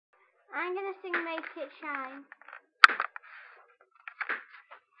I'm gonna sing Make It Shine.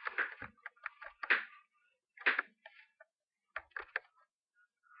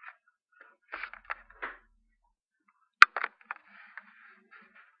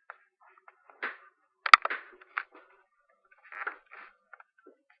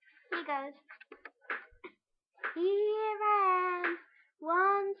 Here goes. Here I am,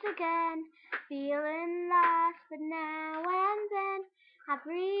 once again, feeling lost, but now and then I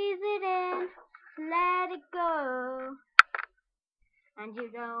breathe it in to let it go. And you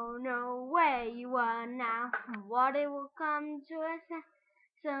don't know where you are now, what it will come to us.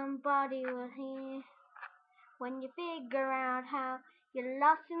 Somebody will hear when you figure out how you're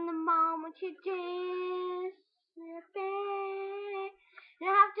lost in the moment you disappear. You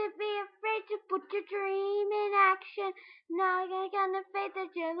don't have to be afraid to put your dream in action. Now you're gonna faith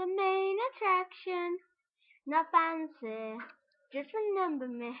that you're the main attraction. Not fancy, just remember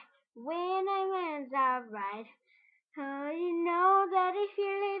me when I went out right. Oh, you know that if you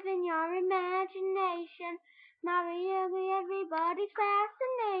live in your imagination, Mario will be everybody's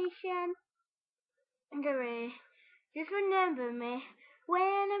fascination. Gary, just remember me when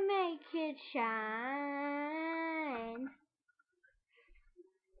I make it shine.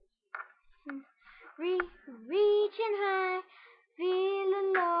 Reaching high,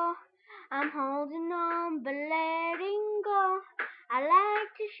 feeling low. I'm holding on but letting go. I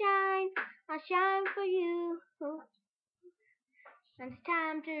like to shine, I'll shine for you. And it's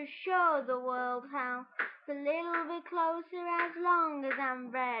time to show the world how. It's a little bit closer as long as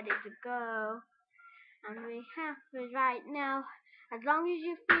I'm ready to go. And we have it right now, as long as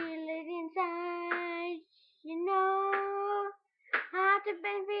you feel it inside. You know how to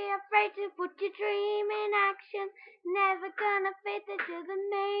be afraid to put your dream in action. Never gonna faith that you're the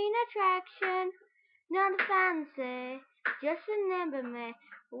main attraction. Not fancy, just remember me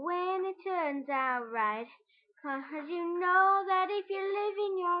when it turns out right. 'Cause you know that if you live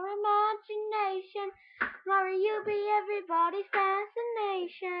in your imagination, tomorrow you'll be everybody's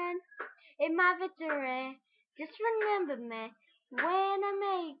fascination. In my victory, just remember me when I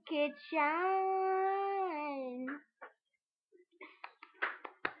make it shine.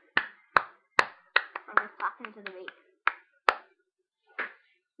 I'm just talking to the beat.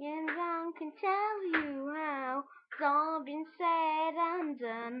 And I can tell you how it's all been said and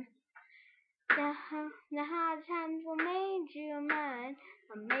done. The hard times will make you mine,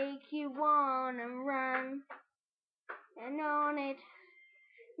 will make you wanna run. And on it,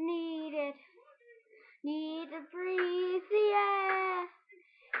 need to breathe the air.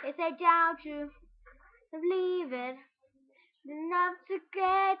 If they doubt you, leave it, enough to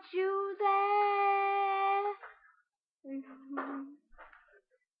get you there.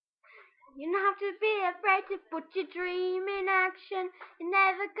 You don't have to be afraid to put your dream in action. You're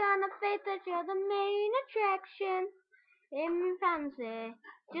never gonna faith that you're the main attraction. In fancy,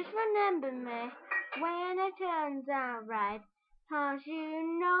 just remember me when it turns out right. 'Cause you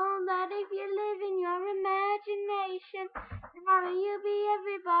know that if you live in your imagination, tomorrow you'll be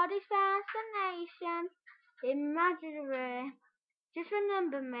everybody's fascination. Imaginary, just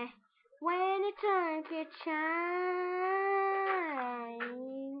remember me when it turns it shine.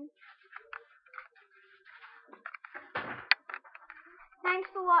 Thanks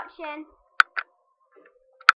for watching.